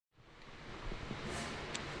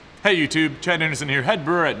Hey YouTube, Chad Anderson here, head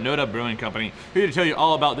brewer at NoDa Brewing Company, here to tell you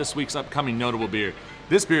all about this week's upcoming notable beer.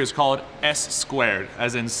 This beer is called S Squared,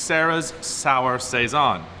 as in Sarah's Sour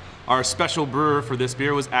Saison. Our special brewer for this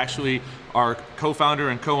beer was actually our co-founder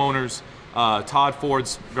and co-owners, Todd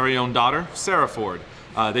Ford's very own daughter, Sarah Ford.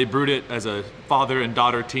 They brewed it as a father and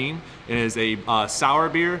daughter team. It is a sour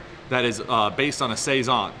beer that is based on a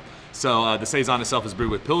Saison. So the Saison itself is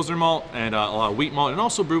brewed with pilsner malt and a lot of wheat malt, and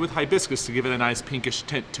also brewed with hibiscus to give it a nice pinkish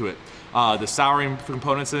tint to it. The souring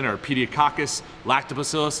components in it are pediococcus,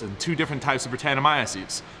 lactobacillus, and 2 different types of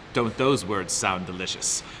Brettanomyces. Don't those words sound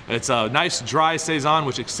delicious? It's a nice dry Saison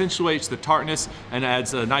which accentuates the tartness and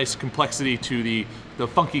adds a nice complexity to the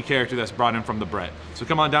funky character that's brought in from the Brett. So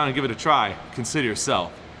come on down and give it a try. Consider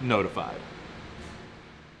yourself notified.